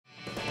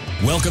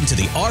Welcome to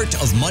the Art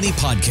of Money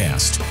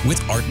podcast with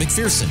Art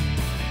McPherson.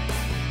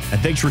 And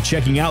thanks for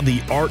checking out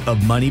the Art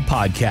of Money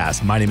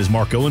podcast. My name is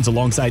Mark Owens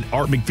alongside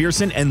Art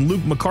McPherson and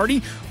Luke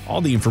McCarty. All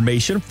the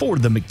information for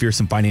the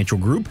McPherson Financial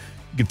Group,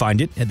 you can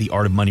find it at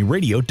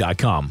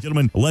theartofmoneyradio.com.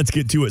 Gentlemen, let's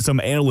get to it. Some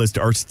analysts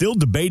are still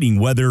debating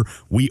whether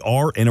we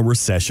are in a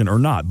recession or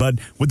not. But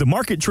with the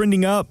market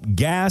trending up,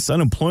 gas,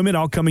 unemployment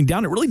all coming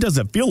down, it really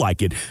doesn't feel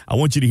like it. I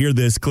want you to hear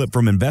this clip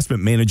from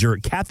investment manager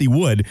Kathy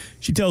Wood.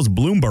 She tells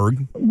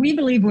Bloomberg, "We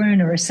believe we're in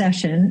a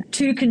recession.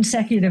 2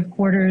 consecutive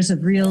quarters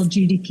of real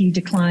GDP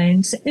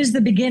declines is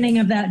the beginning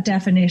of that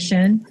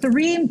definition.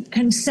 3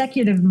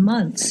 consecutive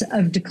months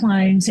of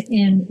declines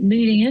in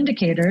leading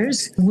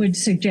indicators would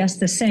suggest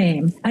the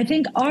same. I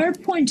think our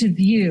point of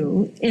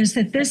view is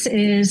that this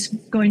is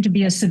going to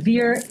be a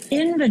severe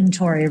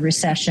inventory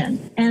recession.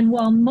 And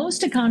while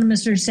most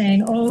economists are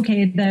saying, oh,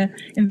 okay, the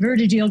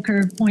inverted yield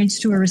curve points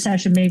to a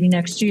recession maybe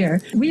next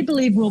year, we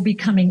believe we'll be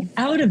coming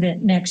out of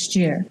it next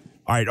year."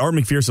 All right, Art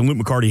McPherson, Luke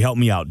McCarty, help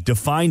me out.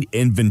 Define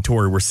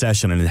inventory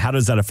recession, and how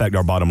does that affect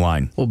our bottom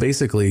line? Well,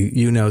 basically,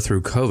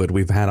 through COVID,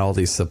 we've had all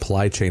these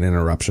supply chain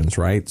interruptions,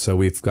 right? So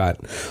we've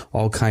got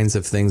all kinds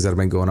of things that have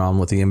been going on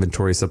with the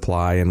inventory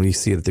supply, and you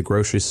see it at the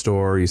grocery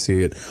store, you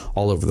see it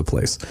all over the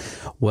place.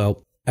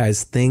 Well,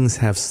 as things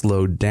have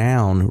slowed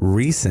down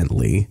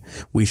recently,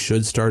 we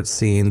should start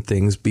seeing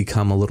things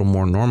become a little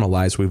more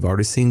normalized. We've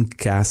already seen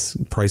gas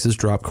prices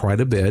drop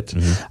quite a bit.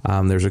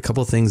 Mm-hmm. There's a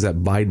couple of things that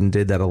Biden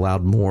did that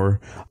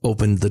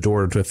opened the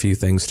door to a few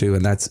things too,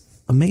 and that's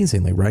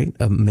amazingly, right?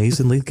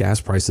 Amazingly,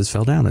 gas prices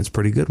fell down. It's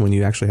pretty good when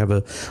you actually have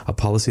a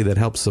policy that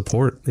helps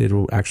support. It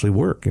will actually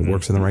work. It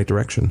works in the right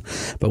direction.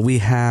 But we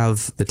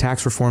have the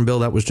tax reform bill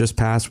that was just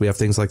passed. We have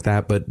things like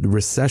that. But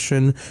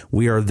recession,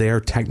 we are there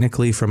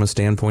technically from a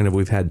standpoint of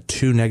we've had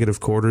 2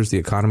 negative quarters. The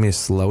economy is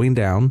slowing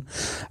down.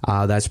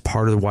 That's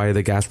part of why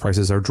the gas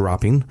prices are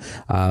dropping.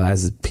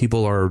 As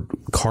people are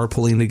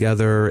carpooling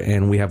together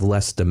and we have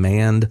less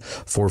demand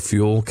for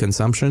fuel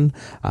consumption,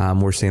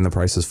 we're seeing the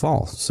prices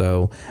fall.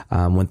 So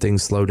when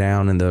things slow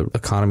down and the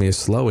economy is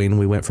slowing,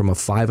 we went from a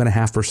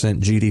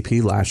 5.5%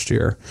 GDP last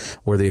year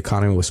where the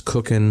economy was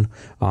cooking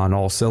on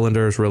all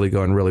cylinders, really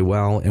going really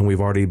well. And we've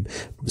already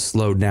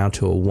slowed down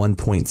to a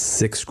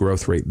 1.6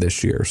 growth rate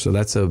this year. So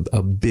that's a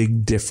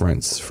big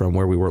difference from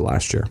where we were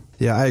last year.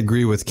 Yeah, I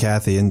agree with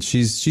Kathy. And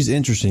she's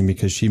interesting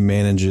because she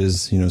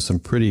manages, some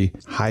pretty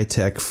high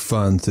tech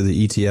funds through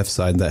the ETF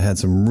side that had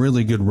some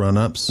really good run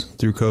ups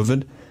through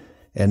COVID.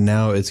 And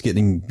now it's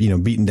getting,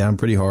 beaten down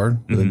pretty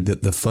hard. Mm-hmm.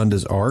 The fund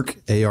is ARK,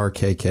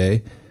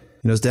 ARKK.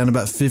 It's down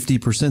about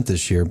 50%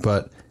 this year.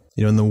 But,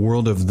 in the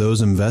world of those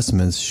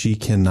investments, she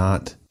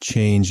cannot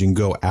change and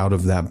go out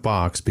of that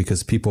box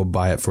because people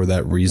buy it for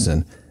that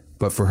reason.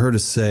 But for her to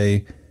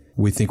say,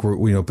 we think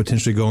we're,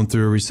 potentially going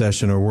through a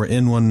recession or we're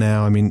in one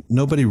now,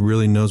 nobody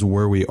really knows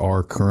where we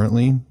are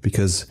currently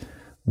because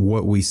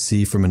what we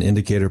see from an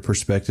indicator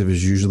perspective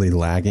is usually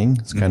lagging.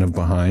 It's kind of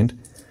behind.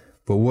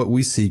 But what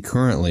we see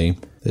currently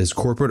is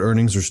corporate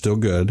earnings are still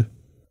good.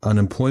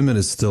 Unemployment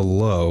is still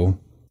low.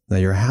 Now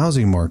your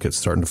housing market's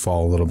starting to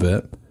fall a little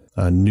bit.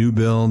 New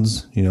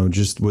builds,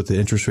 just with the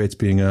interest rates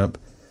being up,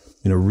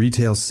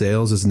 retail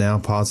sales is now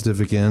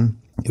positive again.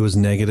 It was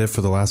negative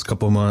for the last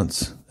couple of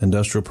months.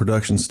 Industrial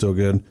production's still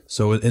good.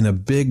 So in a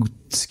big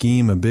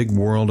scheme, a big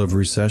world of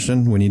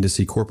recession, we need to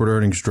see corporate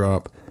earnings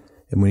drop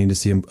and we need to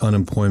see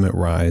unemployment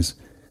rise.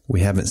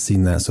 We haven't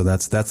seen that. So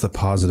that's the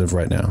positive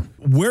right now.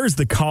 Where's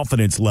the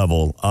confidence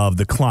level of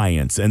the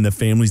clients and the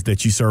families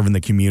that you serve in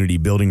the community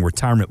building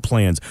retirement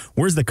plans?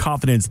 Where's the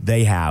confidence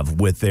they have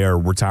with their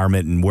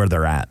retirement and where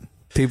they're at?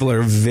 People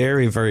are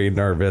very, very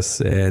nervous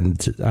and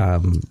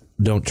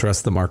don't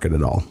trust the market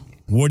at all.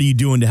 What are you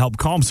doing to help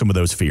calm some of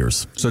those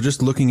fears? So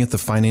just looking at the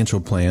financial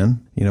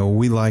plan,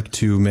 we like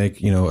to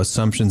make,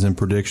 assumptions and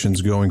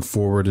predictions going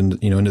forward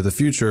and, into the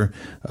future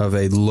of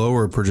a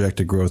lower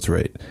projected growth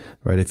rate,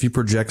 right? If you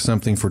project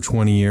something for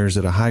 20 years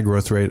at a high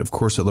growth rate, of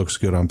course it looks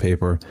good on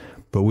paper,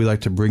 but we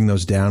like to bring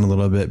those down a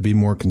little bit, be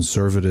more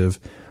conservative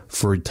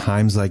for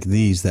times like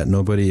these that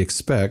nobody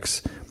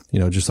expects,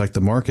 just like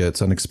the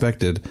market's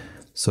unexpected.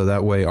 So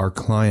that way our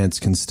clients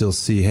can still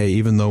see, hey,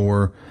 even though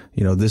we're,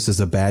 this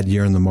is a bad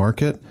year in the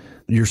market,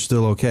 you're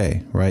still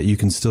okay, right? You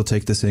can still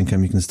take this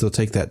income. You can still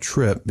take that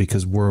trip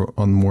because we're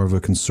on more of a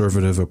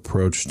conservative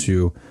approach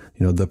to,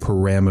 the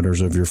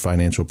parameters of your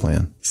financial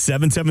plan.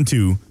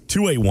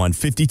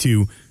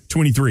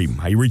 772-281-5223.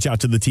 How you reach out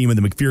to the team of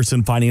the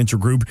McPherson Financial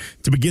Group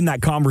to begin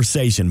that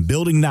conversation,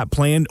 building that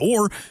plan,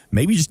 or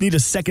maybe you just need a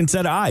second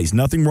set of eyes.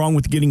 Nothing wrong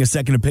with getting a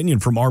second opinion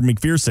from Art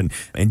McPherson.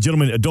 And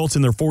gentlemen, adults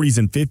in their 40s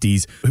and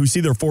 50s who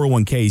see their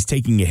 401ks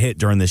taking a hit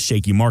during this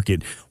shaky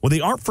market, well, they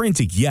aren't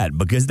frantic yet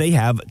because they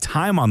have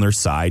time on their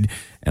side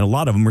and a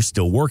lot of them are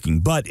still working.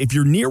 But if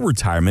you're near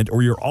retirement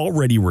or you're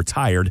already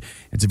retired,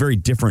 it's a very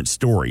different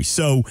story.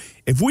 So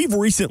if we've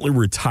recently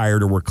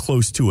retired or we're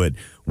close to it,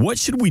 what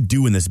should we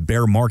do in this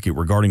bear market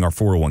regarding our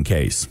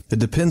 401ks? It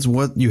depends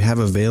what you have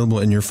available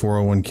in your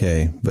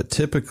 401k, but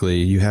typically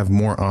you have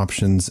more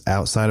options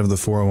outside of the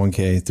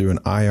 401k through an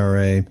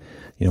IRA,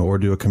 or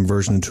do a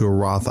conversion into a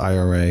Roth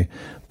IRA.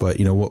 But,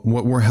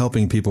 what we're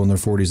helping people in their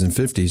 40s and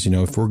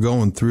 50s, if we're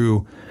going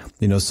through,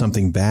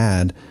 something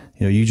bad,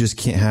 you just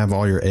can't have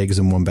all your eggs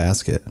in one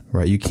basket,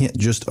 right? You can't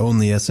just own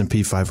the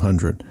S&P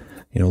 500.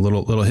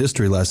 Little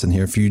history lesson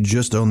here. If you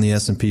just own the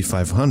S&P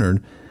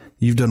 500,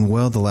 you've done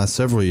well the last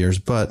several years,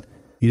 but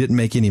you didn't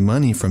make any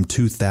money from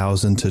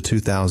 2000 to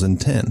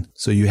 2010.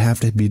 So you have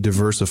to be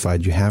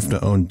diversified. You have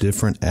to own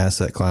different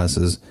asset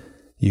classes.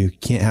 You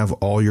can't have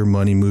all your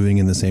money moving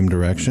in the same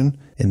direction.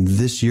 And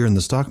this year in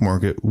the stock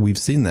market, we've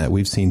seen that.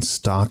 We've seen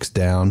stocks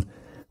down.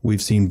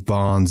 We've seen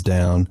bonds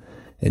down.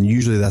 And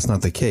usually that's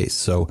not the case.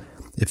 So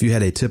if you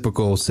had a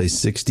typical, say,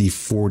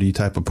 60-40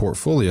 type of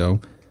portfolio,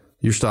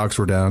 your stocks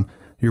were down,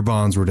 your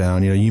bonds were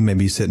down, you may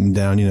be sitting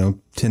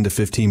down, 10 to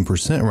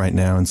 15% right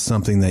now in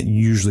something that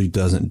usually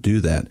doesn't do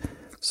that.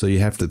 So you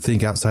have to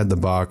think outside the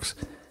box,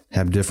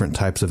 have different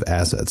types of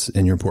assets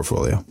in your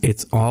portfolio.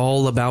 It's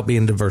all about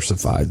being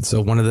diversified. So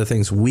one of the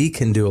things we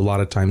can do a lot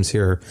of times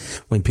here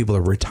when people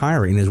are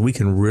retiring is we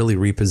can really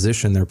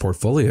reposition their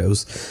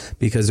portfolios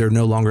because they're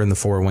no longer in the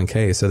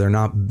 401k. So they're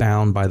not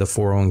bound by the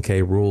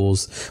 401k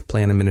rules,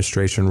 plan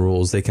administration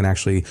rules. They can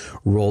actually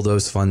roll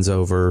those funds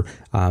over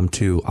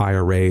to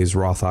IRAs,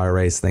 Roth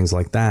IRAs, things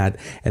like that.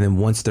 And then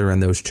once they're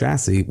in those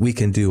chassis, we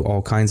can do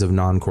all kinds of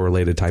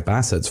non-correlated type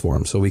assets for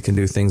them. So we can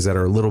do things that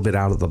are a little bit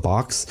out of the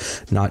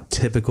box, not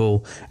typical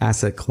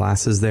asset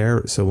classes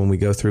there. So when we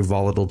go through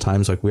volatile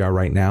times like we are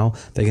right now,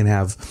 they can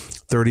have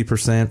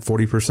 30%,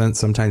 40%,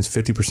 sometimes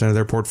 50% of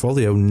their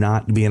portfolio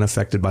not being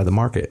affected by the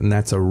market. And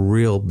that's a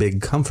real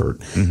big comfort.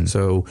 Mm-hmm.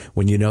 So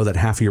when you know that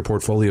half of your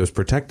portfolio is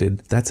protected,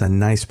 that's a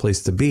nice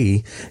place to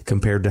be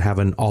compared to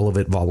having all of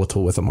it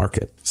volatile with a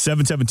market.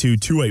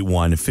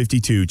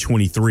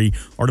 772-281-5223,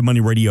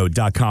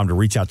 artofmoneyradio.com to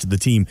reach out to the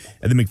team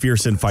at the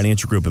McPherson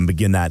Financial Group and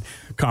begin that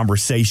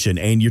conversation.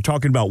 And you're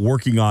talking about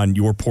working on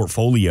your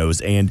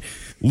portfolios. And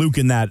Luke,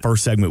 in that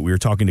first segment, we were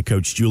talking to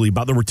Coach Julie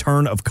about the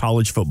return of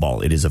college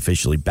football. It is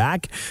officially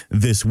back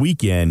this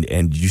weekend.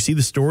 And did you see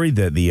the story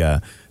that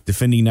the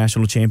defending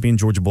national champion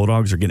Georgia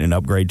Bulldogs are getting an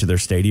upgrade to their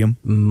stadium?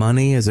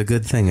 Money is a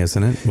good thing,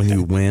 isn't it? When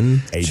you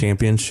win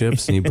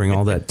championships and you bring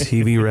all that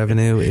TV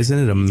revenue, isn't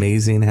it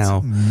amazing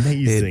how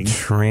it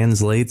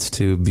translates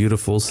to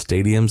beautiful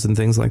stadiums and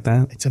things like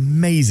that? It's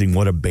amazing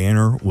what a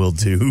banner will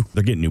do.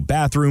 They're getting new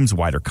bathrooms,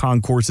 wider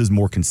concourses,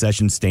 more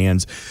concession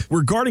stands.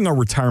 Regarding our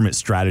retirement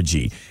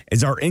strategy,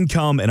 as our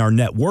income and our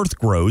net worth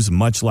grows,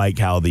 much like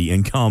how the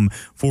income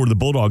for the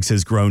Bulldogs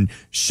has grown,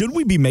 should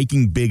we be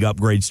making big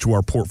upgrades to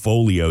our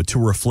portfolio to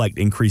reflect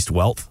increased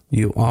wealth?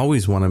 You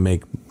always want to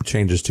make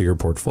changes to your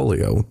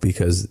portfolio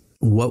because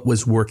what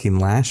was working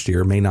last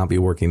year may not be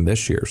working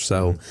this year.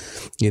 So,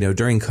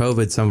 during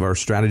COVID, some of our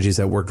strategies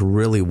that worked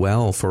really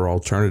well for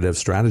alternative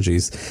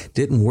strategies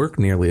didn't work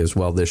nearly as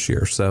well this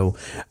year. So,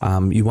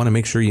 you want to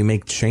make sure you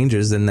make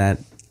changes in that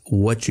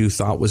what you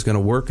thought was going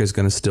to work is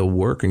going to still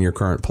work in your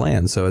current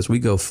plan. So as we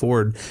go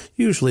forward,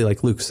 usually,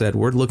 like Luke said,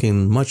 we're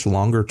looking much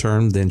longer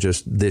term than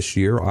just this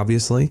year,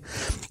 obviously.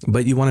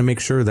 But you want to make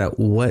sure that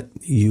what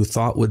you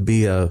thought would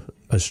be a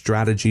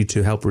strategy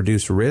to help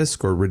reduce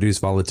risk or reduce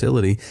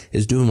volatility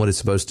is doing what it's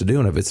supposed to do.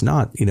 And if it's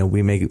not,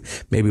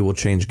 maybe we'll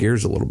change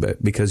gears a little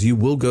bit because you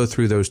will go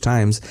through those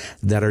times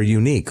that are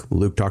unique.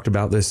 Luke talked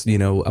about this,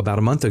 about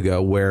a month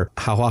ago, where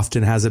how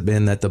often has it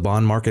been that the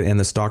bond market and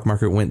the stock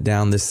market went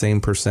down the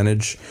same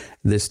percentage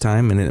this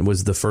time? And it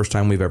was the first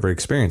time we've ever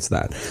experienced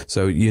that.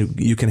 So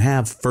you can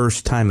have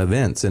first time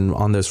events. And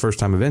on those first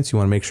time events, you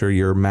want to make sure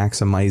you're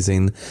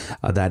maximizing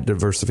that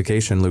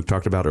diversification Luke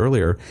talked about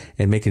earlier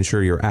and making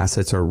sure your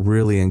assets are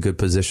really in good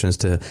positions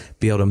to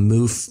be able to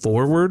move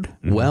forward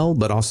well,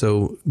 but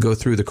also go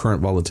through the current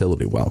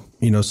volatility well.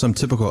 Some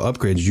typical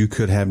upgrades you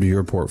could have to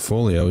your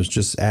portfolio is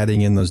just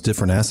adding in those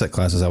different asset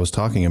classes I was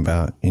talking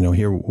about.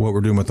 Here, what we're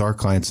doing with our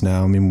clients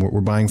now,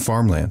 we're buying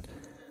farmland,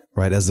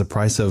 right? As the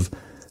price of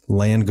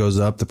land goes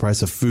up, the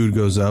price of food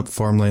goes up.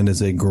 Farmland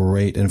is a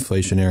great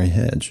inflationary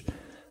hedge,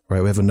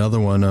 right? We have another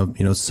one of,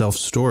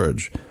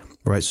 self-storage,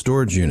 right?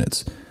 Storage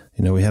units.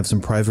 We have some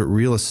private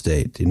real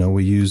estate.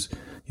 We use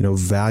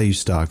value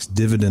stocks,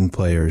 dividend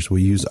players.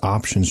 We use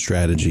option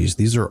strategies.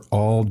 These are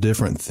all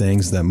different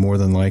things that more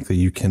than likely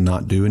you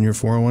cannot do in your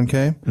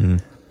 401k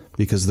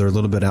because they're a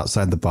little bit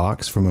outside the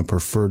box from a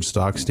preferred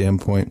stock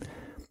standpoint.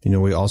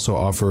 We also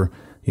offer,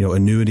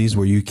 annuities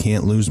where you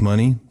can't lose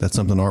money. That's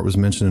something Art was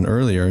mentioning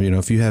earlier.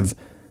 If you have,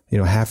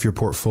 half your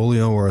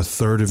portfolio or a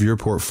third of your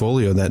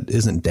portfolio that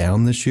isn't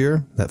down this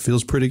year, that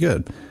feels pretty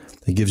good.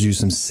 It gives you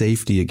some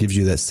safety. It gives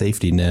you that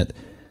safety net.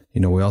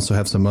 We also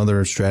have some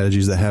other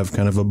strategies that have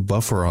kind of a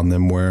buffer on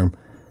them where,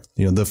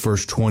 the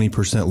first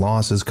 20%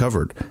 loss is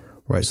covered,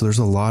 right? So there's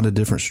a lot of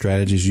different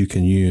strategies you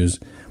can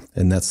use.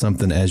 And that's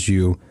something as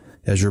your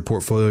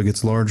portfolio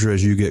gets larger,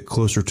 as you get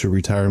closer to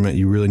retirement,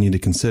 you really need to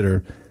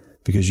consider,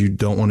 because you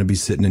don't want to be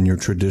sitting in your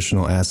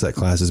traditional asset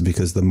classes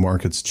because the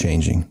market's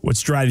changing. What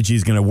strategy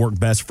is going to work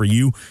best for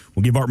you?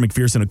 We'll give Art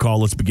McPherson a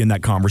call. Let's begin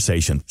that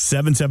conversation.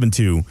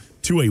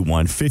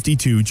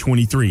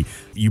 772-281-5223.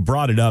 You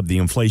brought it up, the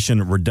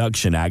Inflation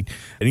Reduction Act.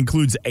 It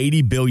includes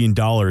 $80 billion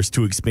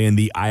to expand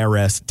the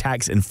IRS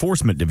Tax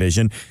Enforcement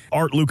Division.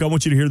 Art, Luke, I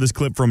want you to hear this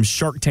clip from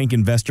Shark Tank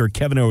investor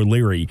Kevin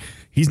O'Leary.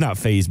 He's not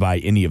fazed by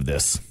any of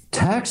this.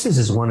 Taxes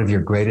is one of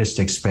your greatest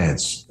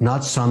expense,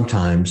 not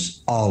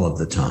sometimes, all of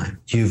the time.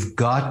 You've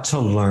got to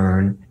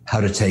learn how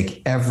to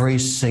take every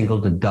single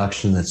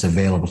deduction that's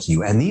available to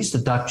you. And these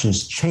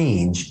deductions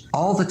change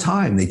all the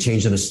time. They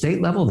change at a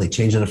state level, they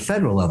change at a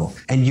federal level,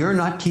 and you're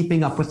not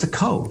keeping up with the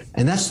code.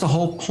 And that's the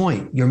whole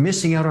point. You're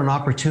missing out on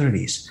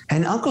opportunities.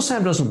 And Uncle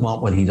Sam doesn't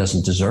want what he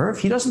doesn't deserve.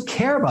 He doesn't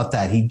care about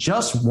that. He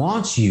just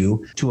wants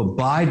you to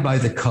abide by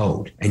the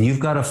code. And you've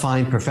got to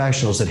find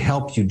professionals that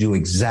help you do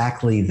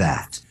exactly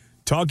that.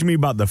 Talk to me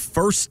about the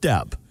first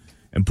step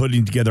in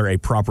putting together a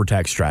proper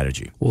tax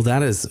strategy. Well,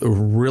 that is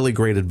really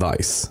great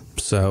advice.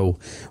 So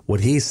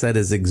what he said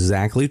is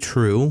exactly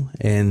true.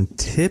 And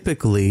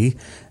typically,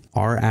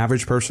 our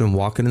average person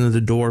walking into the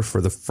door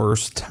for the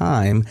first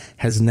time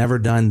has never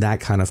done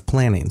that kind of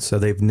planning. So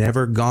they've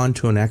never gone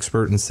to an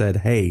expert and said,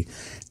 hey,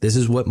 this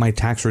is what my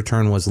tax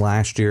return was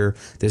last year.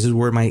 This is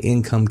where my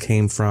income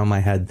came from. I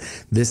had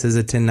this as a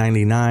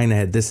 1099. I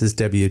had this as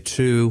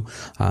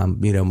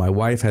W-2. My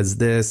wife has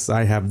this.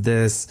 I have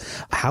this.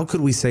 How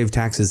could we save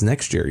taxes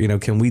next year?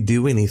 Can we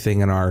do anything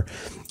in our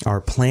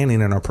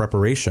planning and our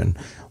preparation?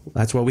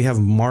 That's why we have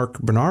Mark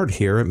Bernard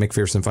here at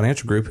McPherson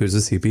Financial Group, who's a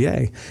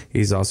CPA.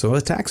 He's also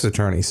a tax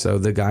attorney. So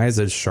the guy is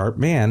a sharp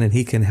man, and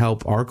he can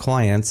help our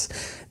clients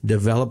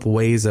develop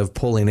ways of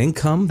pulling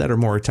income that are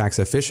more tax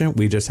efficient.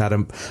 We just had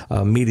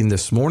a meeting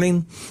this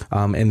morning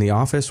in the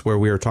office where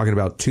we were talking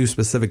about two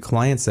specific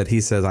clients that he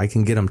says I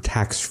can get them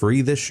tax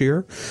free this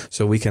year.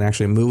 So we can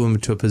actually move them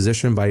to a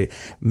position by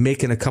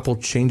making a couple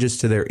changes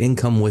to their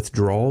income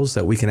withdrawals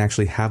that we can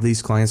actually have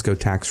these clients go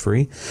tax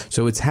free.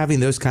 So it's having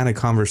those kind of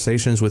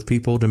conversations with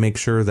people to make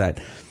sure that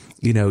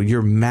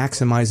you're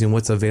maximizing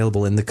what's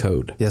available in the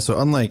code. Yeah, so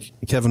unlike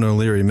Kevin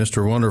O'Leary,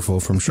 Mr. Wonderful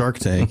from Shark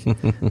Tank,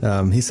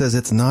 he says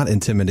it's not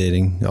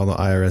intimidating, all the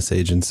IRS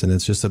agents, and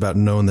it's just about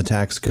knowing the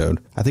tax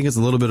code. I think it's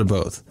a little bit of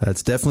both.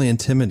 It's definitely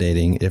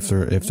intimidating if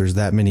there's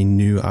that many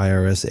new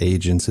IRS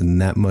agents and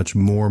that much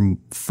more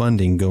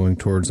funding going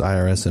towards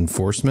IRS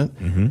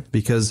enforcement,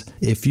 because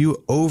if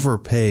you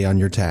overpay on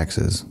your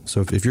taxes,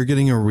 so if you're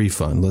getting a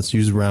refund, let's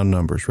use round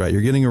numbers, right?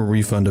 You're getting a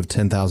refund of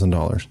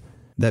 $10,000.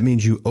 That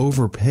means you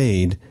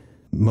overpaid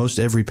most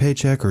every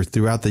paycheck or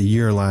throughout the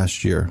year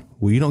last year.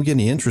 Well, you don't get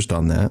any interest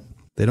on that.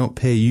 They don't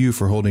pay you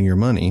for holding your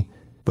money.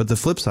 But the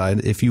flip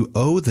side, if you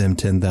owe them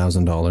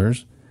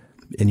 $10,000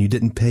 and you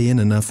didn't pay in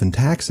enough in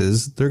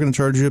taxes, they're going to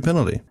charge you a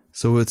penalty.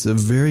 So it's a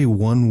very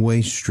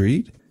one-way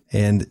street.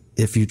 And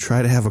if you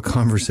try to have a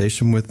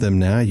conversation with them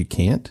now, you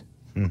can't.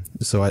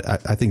 So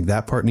I think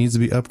that part needs to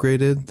be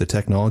upgraded. The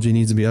technology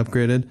needs to be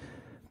upgraded.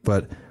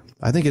 But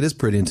I think it is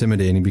pretty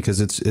intimidating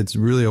because it's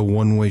really a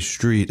one-way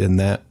street, and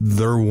that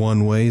their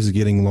one way is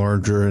getting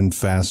larger and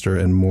faster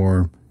and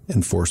more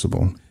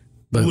enforceable.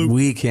 But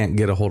we can't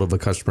get a hold of a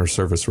customer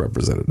service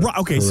representative. Right,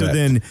 okay, correct. So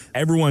then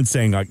everyone's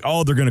saying like,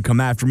 oh, they're going to come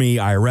after me.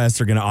 IRS,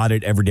 they're going to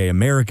audit everyday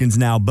Americans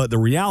now. But the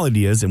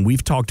reality is, and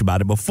we've talked about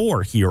it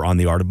before here on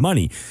The Art of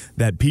Money,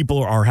 that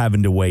people are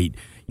having to wait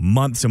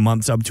months and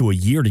months up to a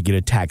year to get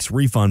a tax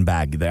refund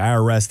back. The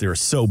IRS, they're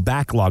so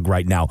backlogged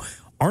right now.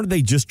 Aren't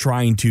they just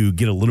trying to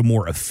get a little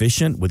more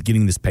efficient with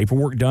getting this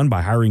paperwork done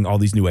by hiring all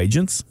these new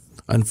agents?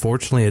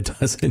 Unfortunately, it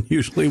doesn't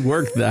usually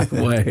work that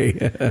way.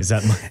 Is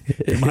that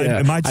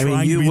am I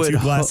trying to be too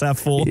glass half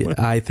full?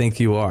 I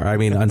think you are. I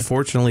mean,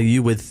 unfortunately,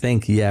 you would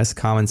think, yes,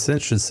 common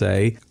sense should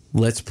say,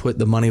 let's put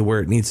the money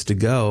where it needs to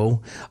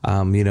go.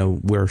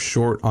 We're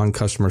short on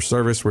customer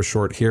service. We're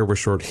short here. We're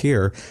short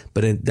here.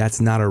 But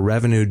that's not a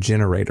revenue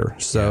generator.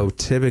 So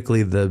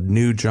typically the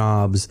new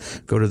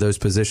jobs go to those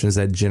positions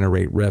that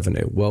generate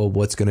revenue. Well,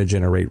 what's going to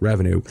generate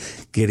revenue?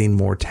 Getting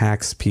more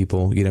tax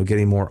people,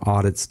 getting more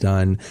audits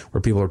done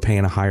where people are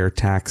paying a higher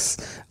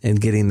tax and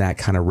getting that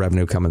kind of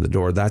revenue coming the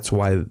door. That's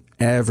why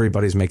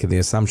everybody's making the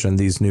assumption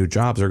these new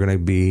jobs are going to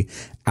be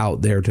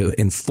out there to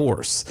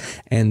enforce.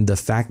 And the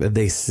fact that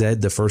they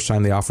said the first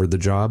time they offered the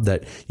job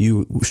that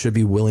you should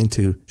be willing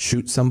to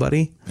shoot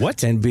somebody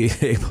and be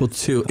able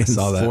to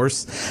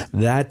enforce,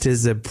 that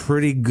is a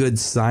pretty good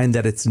sign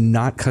that it's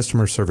not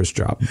customer service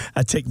job.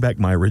 I take back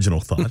my original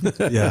thought.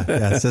 Yeah.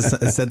 It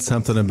said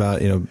something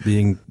about,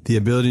 being the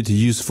ability to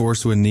use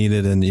force when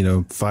needed and,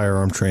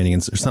 firearm training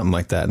or something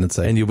like that. And it's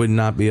like, and you would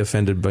not be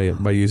offended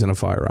by using a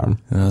firearm.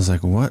 And I was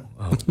like, what?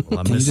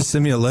 Can you just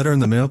send me a letter in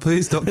the mail,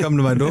 please? Don't come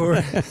to my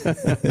door.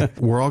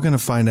 We're all going to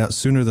find out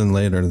sooner than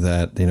later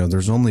that,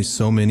 there's only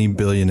so many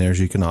billionaires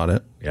you can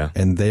audit. Yeah.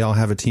 And they all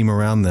have a team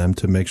around them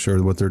to make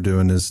sure what they're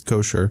doing is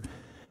kosher.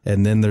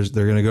 And then they're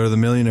going to go to the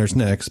millionaires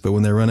next. But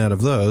when they run out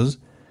of those,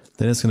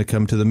 then it's going to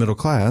come to the middle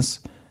class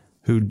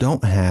who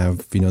don't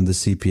have, the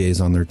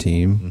CPAs on their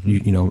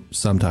team,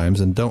 sometimes,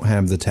 and don't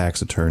have the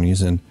tax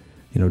attorneys. And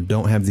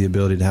don't have the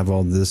ability to have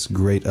all this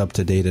great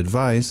up-to-date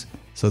advice.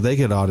 So they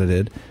get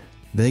audited,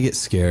 they get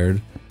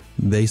scared,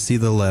 they see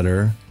the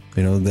letter,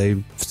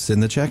 they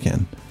send the check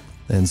in.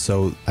 And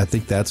so I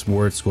think that's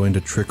where it's going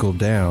to trickle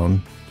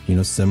down,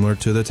 similar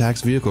to the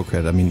tax vehicle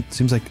credit. I mean, it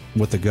seems like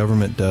what the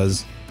government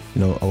does, a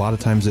lot of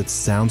times it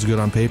sounds good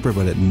on paper,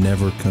 but it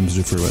never comes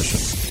to fruition.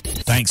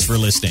 Thanks for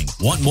listening.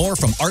 Want more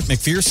from Art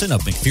McPherson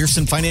of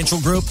McPherson Financial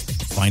Group?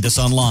 Find us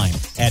online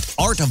at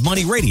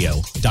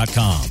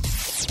artofmoneyradio.com.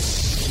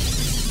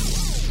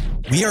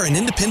 We are an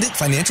independent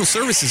financial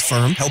services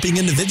firm helping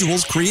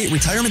individuals create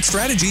retirement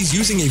strategies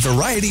using a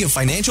variety of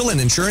financial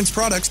and insurance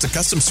products to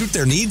custom suit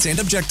their needs and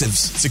objectives.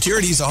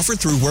 Securities offered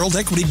through World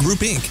Equity Group,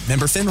 Inc.,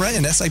 member FINRA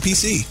and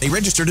SIPC, a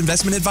registered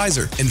investment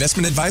advisor.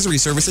 Investment advisory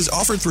services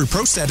offered through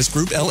ProStatus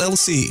Group,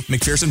 LLC.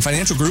 McPherson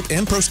Financial Group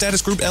and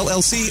ProStatus Group,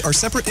 LLC are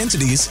separate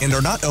entities and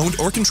are not owned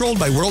or controlled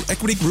by World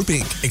Equity Group,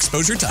 Inc.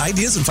 Exposure to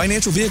ideas and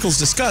financial vehicles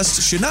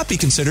discussed should not be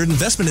considered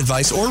investment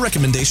advice or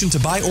recommendation to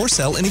buy or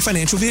sell any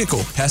financial vehicle.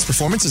 Past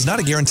performance is not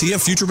a guarantee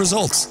of future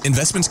results.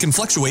 Investments can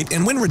fluctuate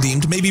and when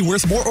redeemed may be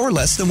worth more or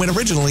less than when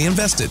originally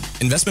invested.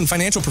 Investment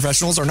financial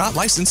professionals are not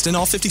licensed in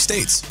all 50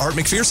 states. Art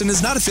McPherson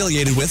is not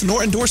affiliated with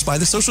nor endorsed by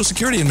the Social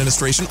Security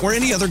Administration or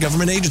any other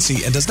government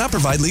agency and does not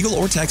provide legal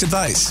or tax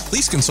advice.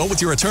 Please consult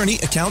with your attorney,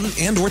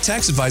 accountant, and or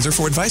tax advisor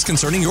for advice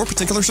concerning your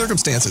particular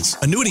circumstances.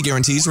 Annuity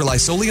guarantees rely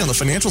solely on the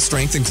financial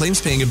strength and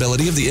claims paying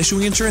ability of the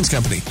issuing insurance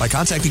company. By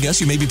contacting us,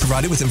 you may be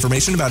provided with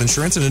information about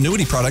insurance and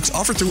annuity products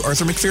offered through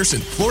Arthur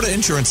McPherson. Florida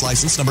Insurance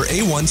License number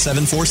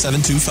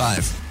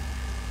A174725.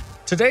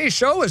 Today's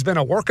show has been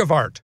a work of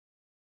art.